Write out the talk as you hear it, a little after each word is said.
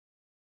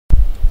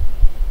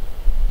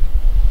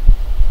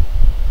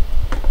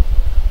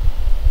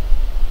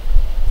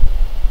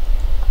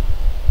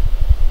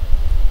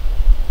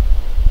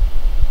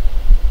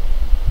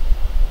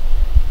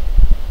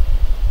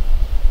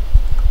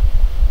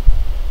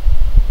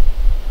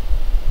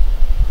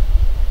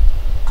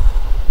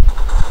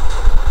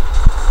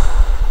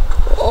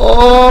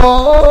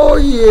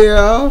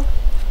go.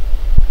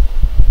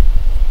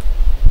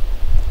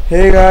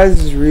 Hey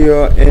guys, it's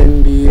Real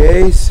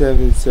NBA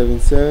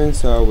 777.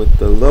 Sorry with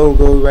the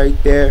logo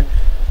right there,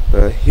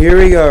 but here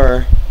we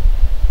are.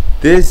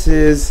 This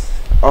is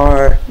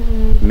our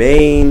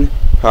main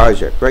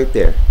project right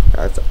there.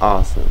 That's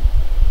awesome.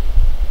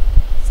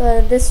 So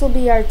this will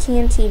be our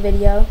TNT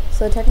video.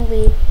 So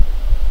technically,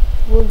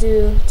 we'll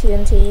do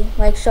TNT,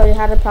 like show you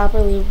how to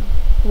properly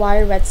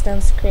wire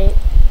redstones to create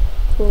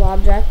cool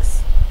objects.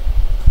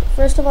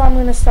 First of all, I'm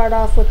going to start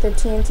off with the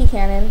TNT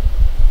cannon.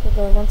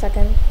 So 1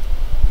 second.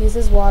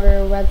 Uses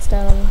water,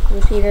 redstone,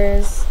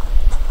 repeaters,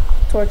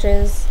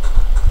 torches,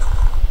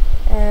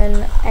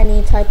 and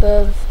any type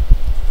of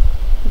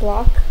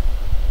block.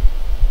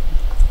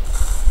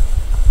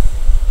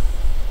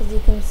 As you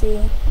can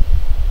see,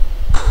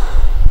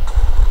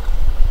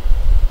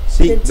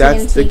 the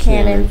that's the TNT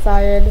cannon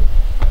fired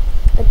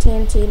a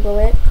TNT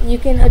bullet. You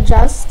can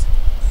adjust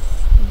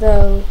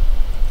the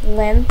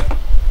length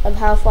of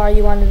how far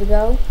you want it to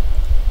go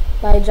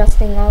by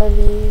adjusting all of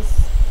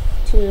these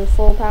to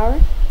full power.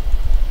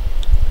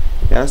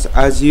 Yes,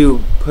 as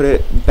you put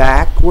it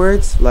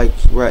backwards, like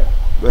what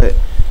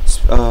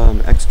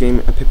Pitbull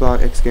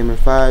X Gamer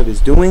 5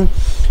 is doing,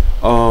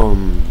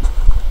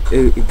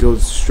 it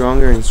goes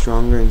stronger and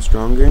stronger and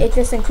stronger. It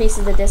just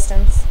increases the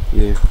distance.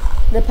 Yeah.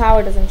 The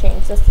power doesn't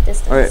change, just the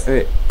distance.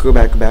 Alright, go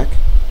back.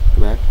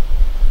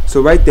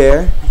 So right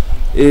there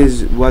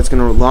is what's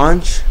gonna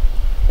launch,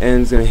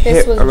 and it's gonna hit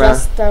This was around.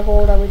 just the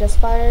hole that we just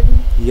fired.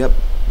 Yep,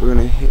 we're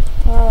gonna hit.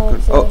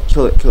 Oh,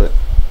 kill it.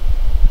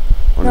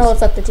 No,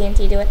 let's let the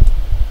TNT do it.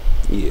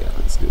 Yeah,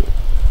 let's do it.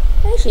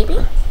 Hey, sheepy.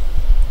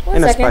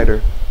 And a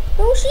spider.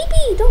 No,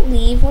 sheepy, don't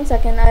leave. 1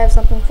 second, I have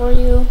something for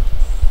you.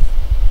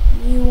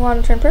 You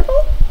want to turn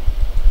purple?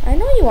 I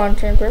know you want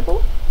to turn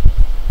purple.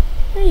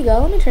 There you go,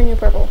 let me turn you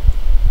purple.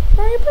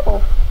 Now you're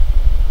purple.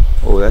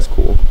 Oh, that's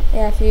cool.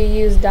 Yeah, if you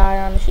use dye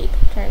on the sheep,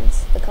 it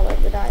turns the color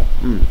of the dye.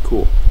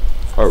 Cool.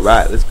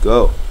 Alright, let's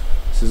go.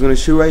 So it's gonna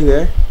shoot right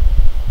here.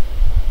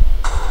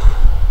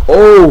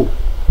 Oh!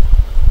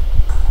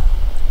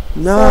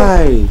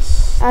 Nice!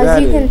 So,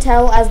 as you can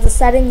tell, as the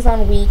settings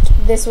on weak,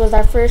 this was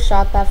our first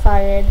shot that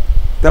fired.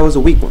 That was a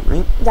weak one,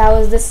 right?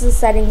 This is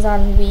settings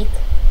on weak,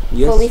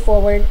 yes. Fully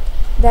forward.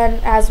 Then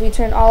as we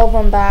turn all of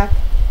them back,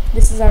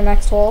 this is our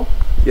next hole.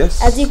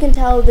 Yes. As you can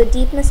tell, the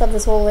deepness of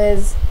this hole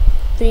is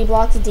 3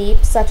 blocks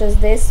deep, such as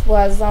this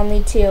was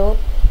only 2,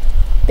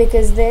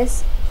 because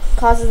this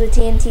causes the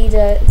TNT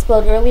to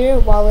explode earlier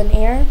while in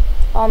air,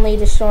 only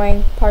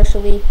destroying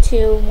partially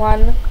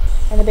 1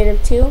 and a bit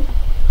of 2.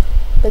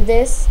 But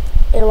this,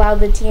 it allowed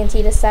the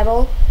TNT to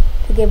settle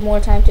to give more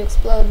time to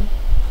explode.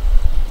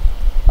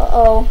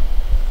 Uh-oh.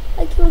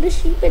 I killed a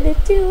sheep in it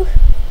too.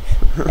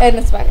 And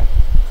a spider.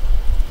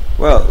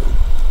 Well.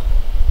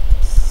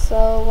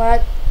 So,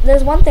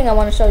 there's one thing I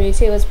want to show you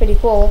too. It's pretty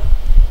cool.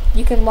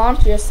 You can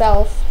launch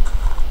yourself.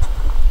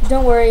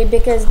 Don't worry,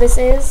 because this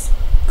is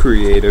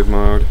creative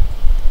mode.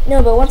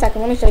 No, but 1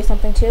 second. Let me show you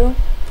something too.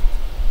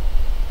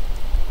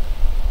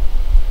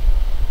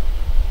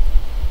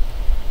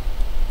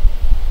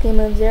 Game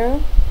mode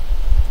 0.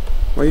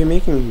 Why are you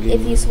making game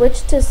If you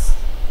switch to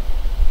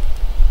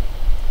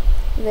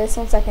this,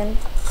 1 second.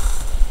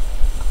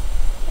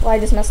 Well, I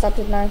just messed up,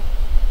 didn't I?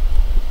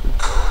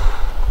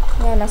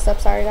 Yeah, I messed up.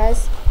 Sorry,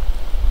 guys.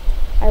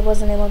 I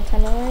wasn't able to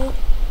time it right.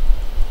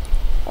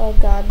 Oh,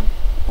 God.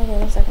 Okay,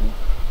 1 second.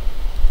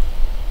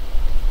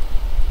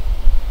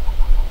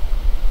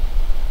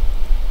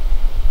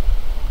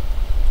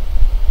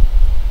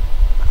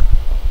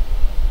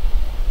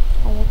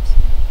 Oh, whoops.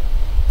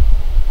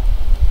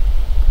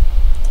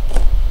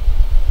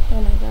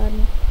 Oh, my God.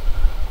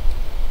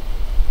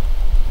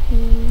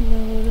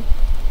 Mode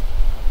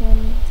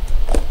 1.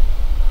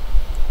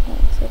 Oh,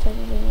 so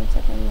technically, 1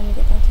 second. Let me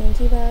get my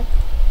TNT back.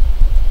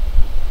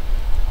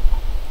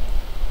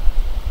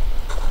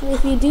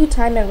 If you do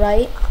time it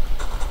right,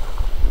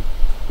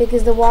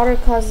 because the water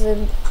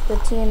causes the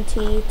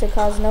TNT to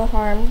cause no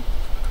harm,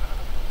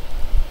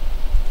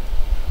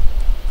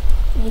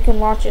 you can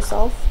launch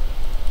yourself.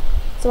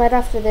 So right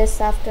after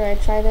this, after I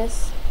try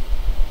this.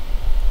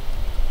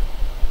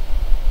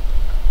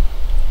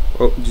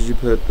 Oh, did you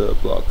put the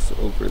blocks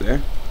over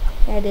there?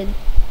 Yeah, I did.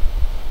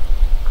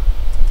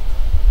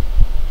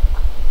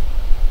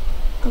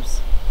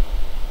 Oops.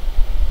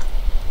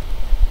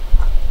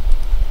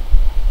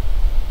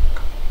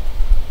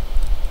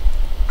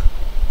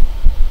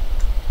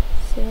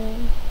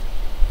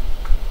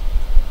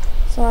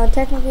 So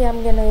technically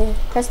I'm gonna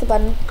press the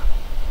button,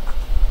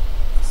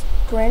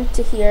 sprint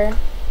to here,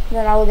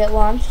 then I will get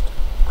launched,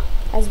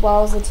 as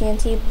well as the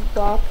TNT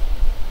block.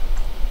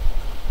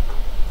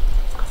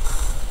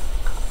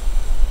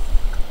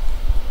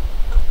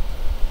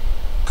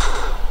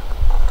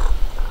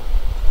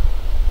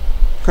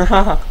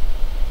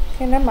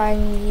 Okay, never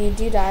mind, you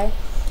do die.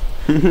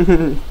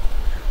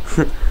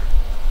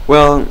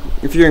 Well,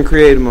 if you're in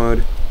creative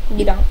mode,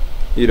 You don't.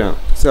 You don't.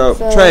 So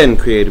try it in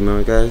creative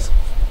mode, guys.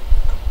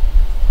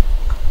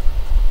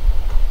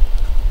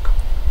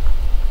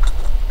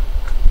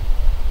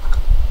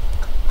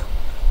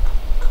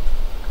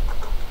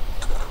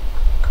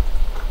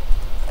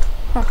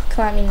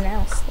 Come at me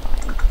now,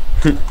 slime.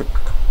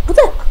 What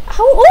the?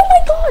 How? Oh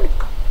my god!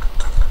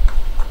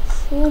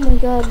 Oh my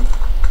god.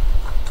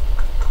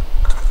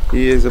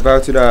 He is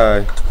about to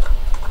die.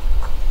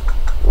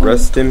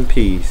 Rest in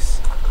peace.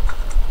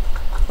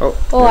 Oh.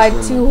 Oh, I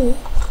too.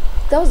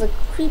 That was a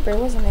creeper,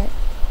 wasn't it?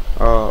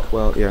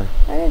 Well, yeah.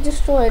 I got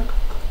destroyed.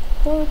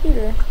 Poor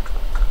repeater.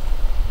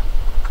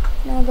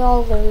 Now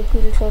all the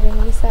repeater children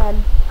will be sad.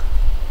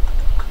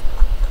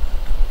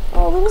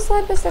 Oh, little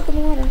slide by stuck in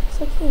the water.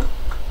 So cute.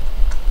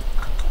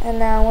 And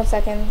now, 1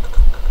 second.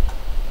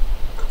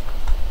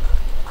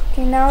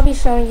 Okay, now I'll be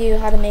showing you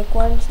how to make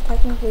one. So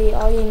technically,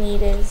 all you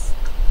need is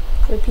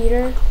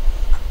repeater,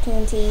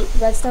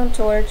 TNT, redstone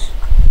torch,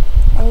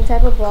 any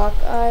type of block.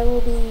 I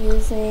will be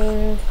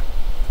using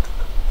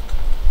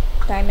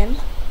diamond,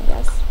 I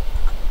guess.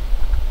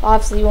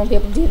 Obviously, you won't be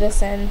able to do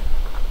this in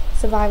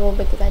survival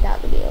because I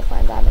doubt you'll be able to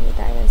find that many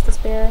diamonds to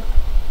spare.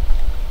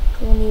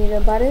 You'll need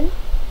a button,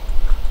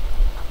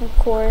 of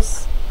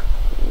course,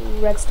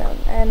 redstone,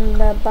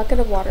 and a bucket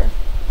of water.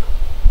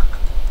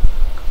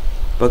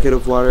 Bucket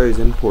of water is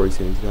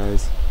important,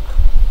 guys.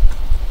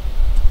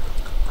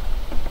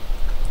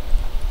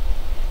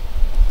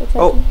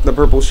 Oh, the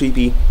purple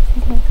sheepy.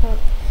 Oh my god.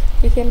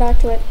 We came back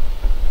to it.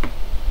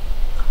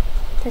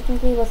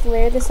 Technically, let's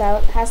layer this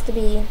out. It has to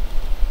be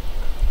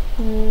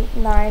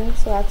 9,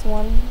 so that's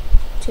 1,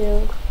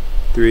 2,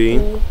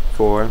 3,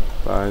 4,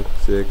 5,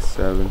 6,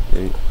 7, 8,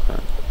 9.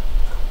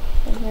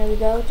 And here we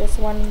go, just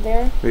 1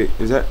 there. Wait,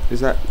 isn't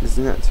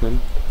that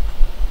 10?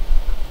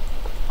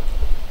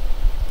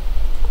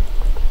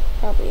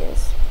 Probably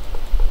is.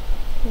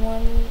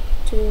 1,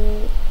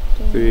 2,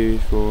 3,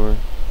 4, 5,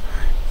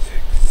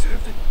 6,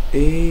 7,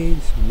 8,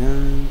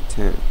 9,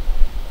 10.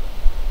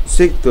 Let's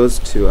take those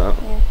 2 out.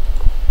 Yeah.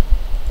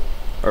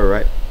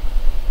 Alright.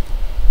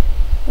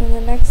 And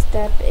the next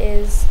step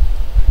is,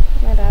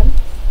 my bad,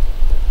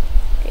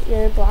 get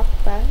your block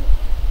back.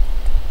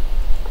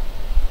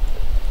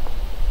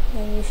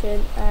 Then you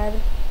should add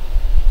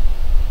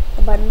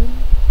a button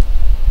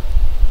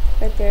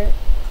right there.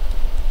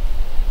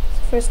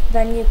 So first,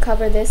 then you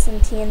cover this in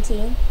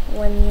TNT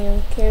when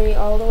you carry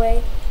all the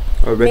way.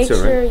 Oh, Make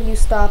sure you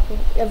stop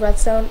at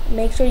redstone.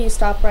 Make sure you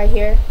stop right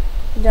here.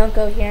 Don't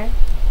go here.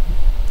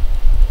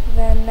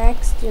 Then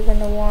next, you're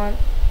gonna want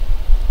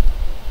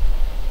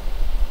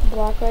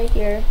block right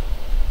here,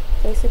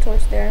 place a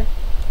torch there,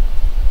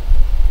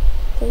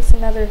 place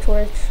another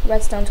torch,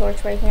 redstone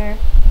torch right here.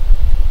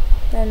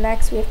 Then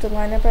next we have to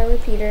line up our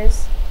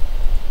repeaters.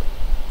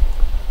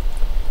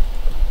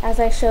 As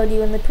I showed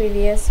you in the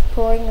previous,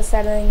 pulling the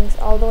settings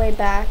all the way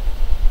back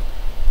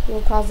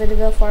will cause it to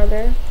go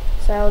farther,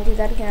 so I'll do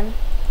that again.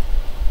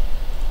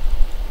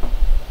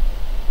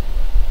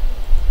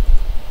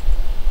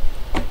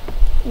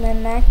 And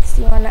then next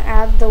you want to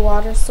add the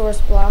water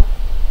source block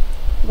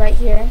right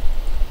here.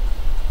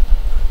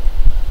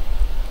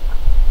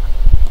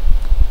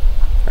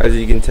 As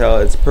you can tell,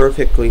 it's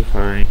perfectly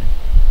fine.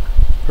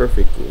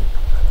 Perfectly.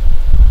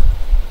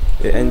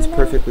 It ends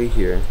perfectly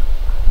here.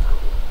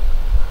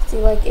 See,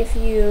 like if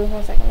you,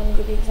 1 second, let me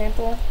give you an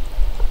example.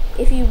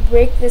 If you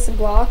break this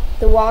block,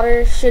 the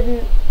water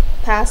shouldn't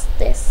pass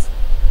this.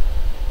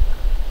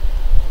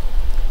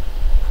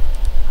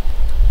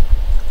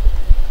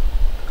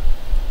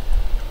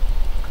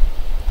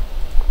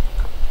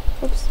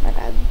 Oops, my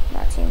bad,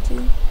 not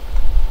TNT.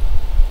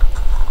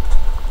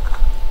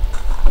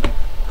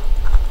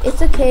 It's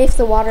okay if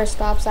the water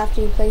stops after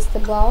you place the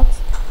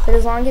blocks, but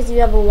as long as you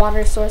have a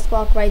water source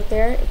block right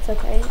there, it's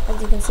okay. As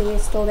you can see,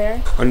 it's still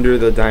there. Under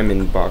the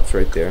diamond box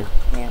right there.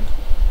 Yeah.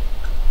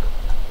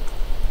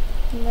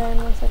 And then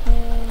 1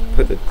 second.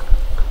 Put the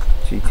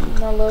TNT.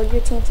 Now load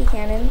your TNT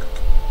cannon.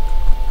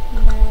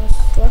 Now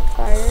select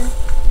fire.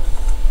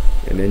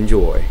 And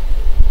enjoy.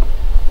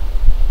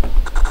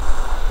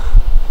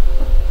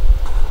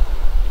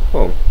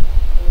 Oh.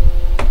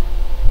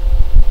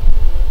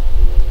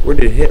 Where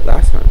did it hit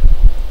last time?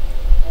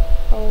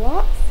 A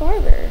lot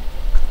farther.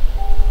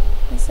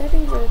 My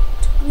settings are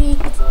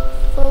tweaked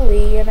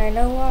fully, and I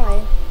know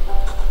why.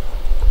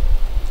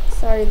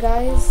 Sorry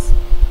guys.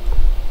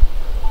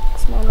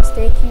 Small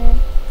mistake here.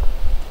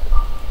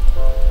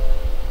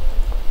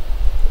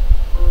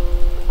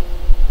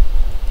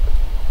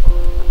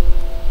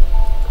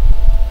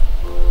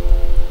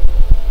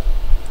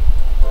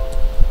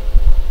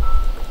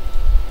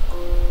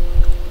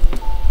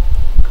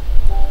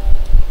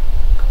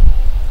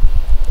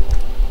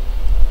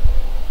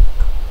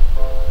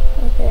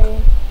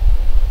 Okay.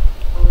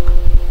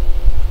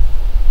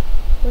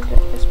 What did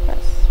I just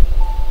press?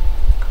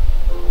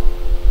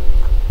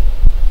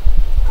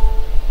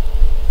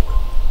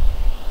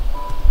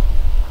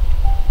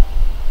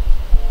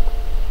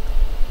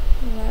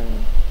 And then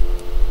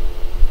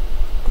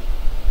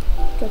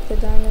get the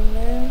diamond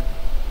there.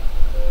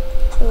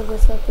 Fill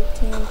this up with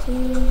TNT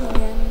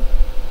again.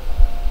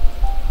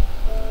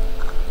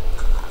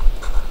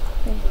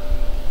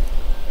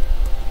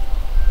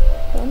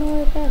 Don't know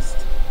where I pressed.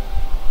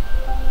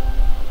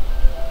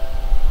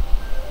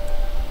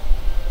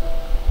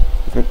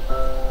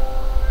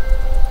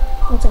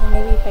 One second,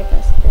 maybe if I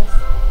press this.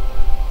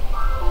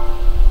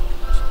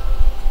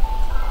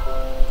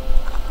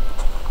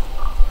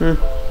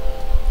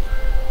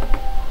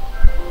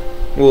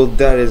 Well,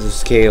 that is a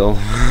scale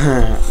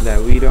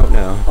that we don't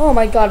know. Oh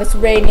my god, it's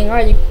raining.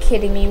 Are you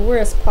kidding me?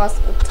 Worst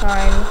possible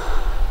time.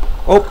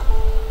 Oh!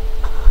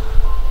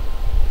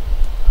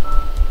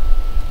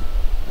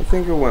 I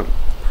think it went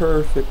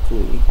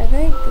perfectly. I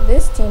think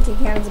this TNT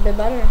can is a bit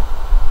better.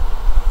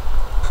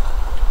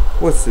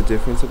 What's the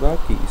difference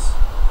about these?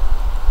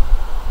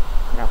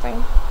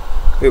 Nothing.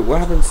 Wait, what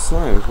happened to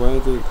slimes? Why are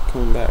they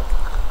coming back?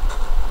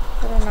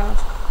 I don't know.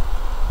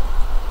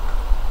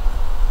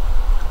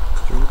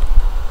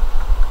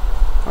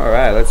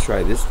 Alright, let's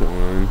try this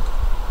one.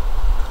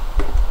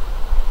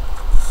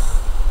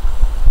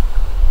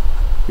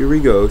 Here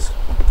he goes.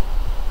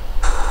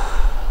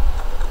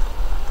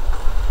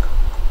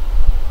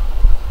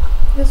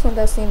 This one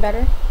does seem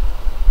better.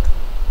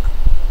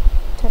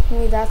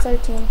 Technically, that's our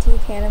TNT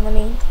cannon. Let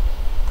me.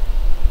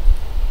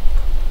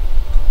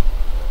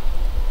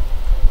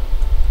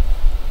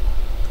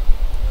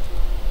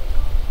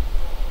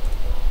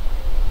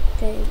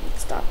 Okay,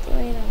 stop the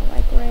rain. I don't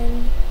like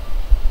rain.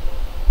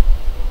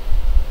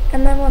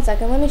 And then 1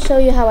 second, let me show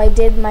you how I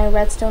did my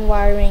redstone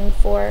wiring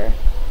for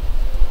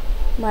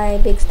my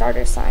big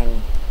starter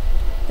sign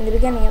in the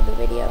beginning of the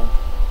video.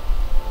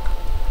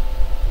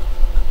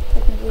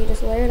 Technically,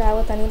 just layer it out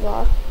with any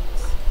blocks.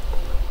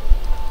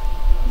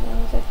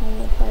 Now,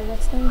 technically, apply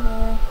redstone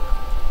here.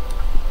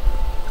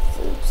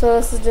 So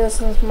this is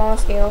just a small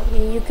scale.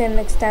 You can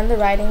extend the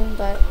writing,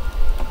 but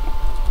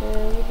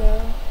there we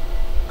go.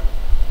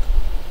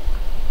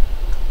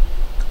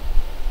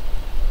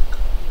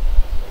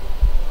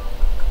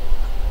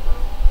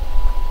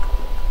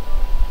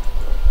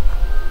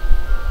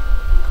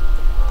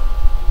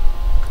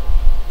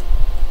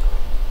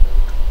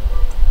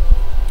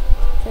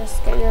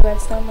 Just get your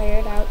redstone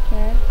layered out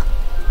here.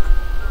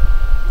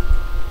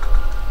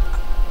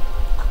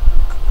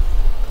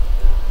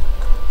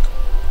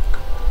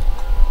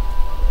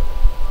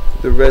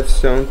 The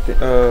redstone,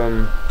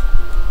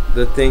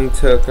 the thing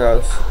took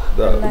us,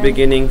 the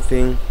beginning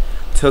thing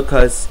took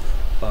us,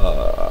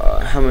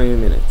 how many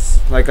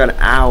minutes? Like an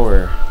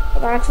hour.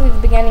 But actually, the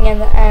beginning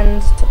and the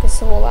end took us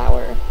a whole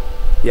hour.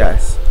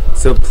 Yes.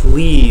 So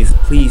please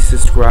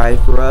subscribe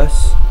for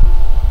us.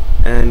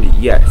 And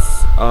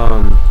yes,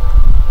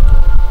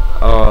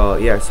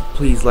 yes,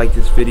 please like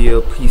this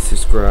video, please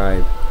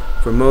subscribe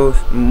for more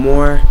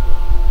 1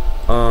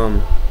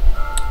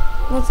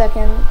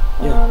 second.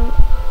 Yeah.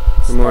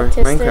 For more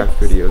Minecraft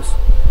videos.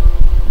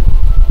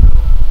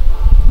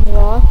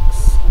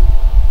 Blocks.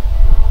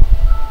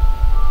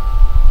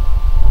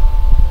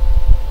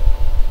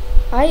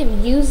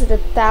 I've used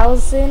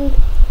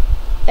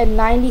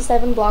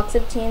 1,097 blocks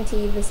of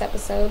TNT this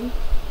episode.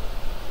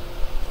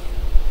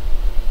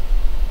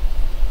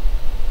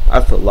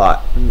 That's a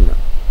lot. I know.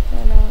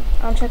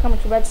 I'll check how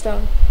much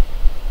redstone.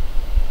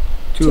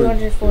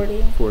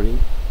 240.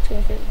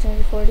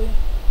 240.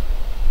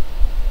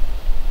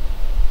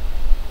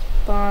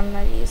 Spawn,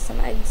 I've used some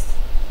eggs.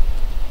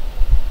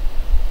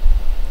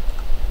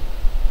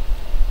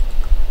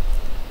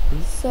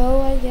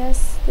 So I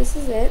guess this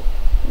is it.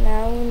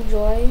 Now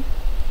enjoy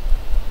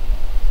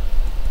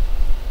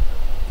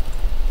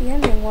the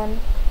ending one.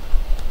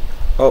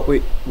 Oh,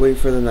 wait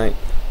for the night.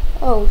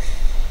 Oh,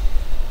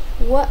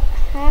 what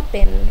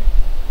happened?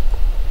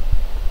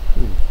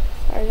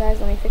 Sorry guys,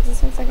 let me fix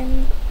this 1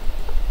 second.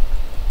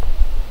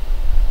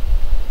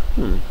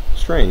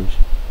 Strange.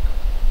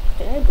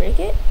 Did I break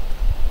it?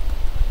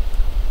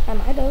 I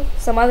might have.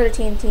 Some other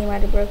TNT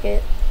might have broke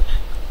it.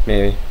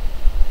 Maybe.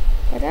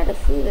 I doubt it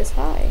flew this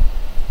high.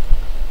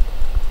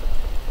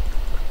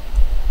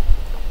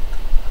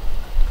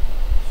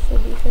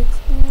 Should be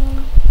fixed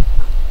now.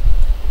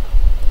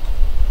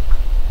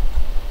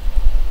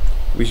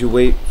 We should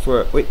wait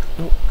for wait.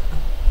 Oh.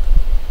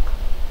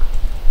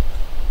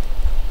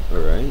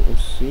 Alright,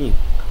 let's see.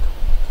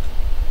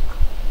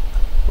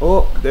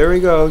 Oh, there he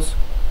goes.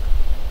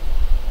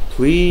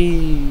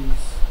 Please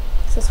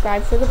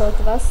Subscribe for the both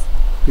of us.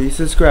 please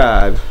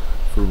subscribe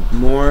for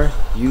more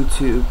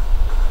YouTube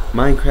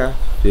Minecraft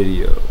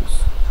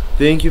videos.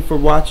 Thank you for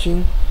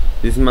watching.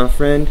 This is my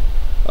friend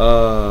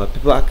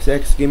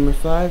PixelXX Gamer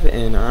 5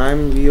 and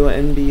I'm Rio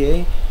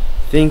NBA.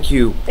 Thank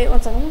you. Wait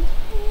 1 second.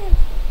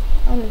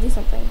 I want to do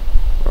something.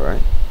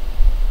 Alright.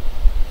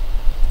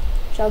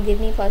 Shall give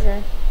me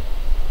pleasure.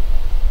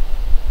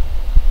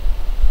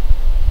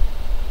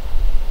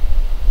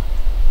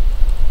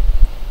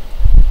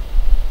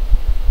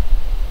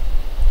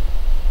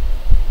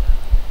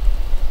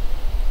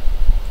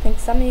 I think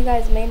some of you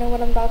guys may know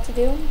what I'm about to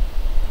do.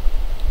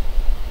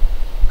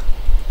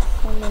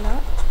 Some may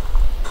not.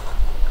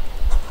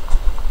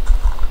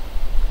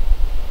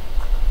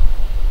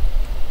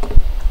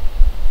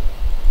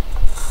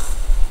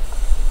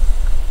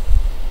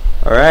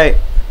 Alright.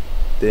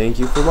 Thank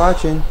you for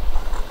watching.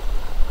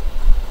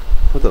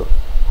 What the?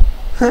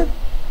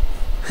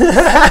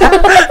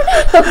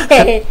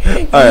 Okay.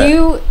 Right.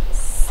 You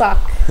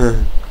suck.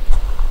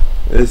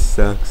 This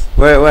sucks.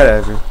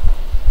 Whatever.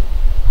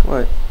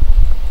 What?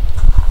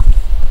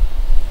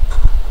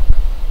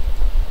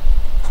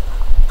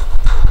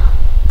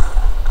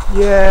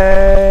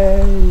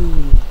 Yay!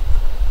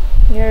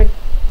 You're a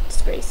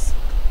disgrace.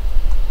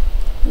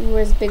 You were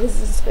as big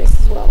as a disgrace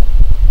as well.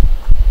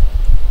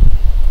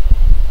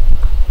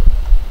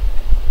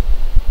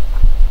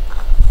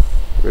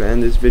 We're gonna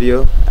end this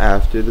video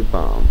after the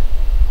bomb.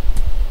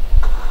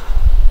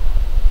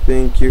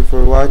 Thank you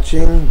for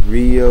watching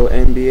Rio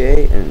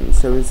NBA and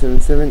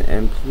 777,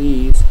 and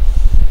please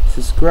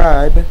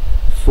subscribe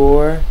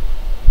for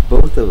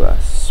both of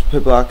us,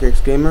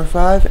 PitBlockX Gamer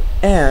 5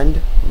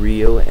 and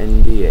Rio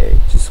NBA.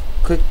 Just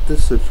click the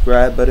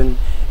subscribe button,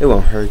 it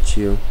won't hurt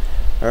you.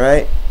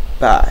 Alright,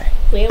 bye.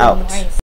 Very Out. nice.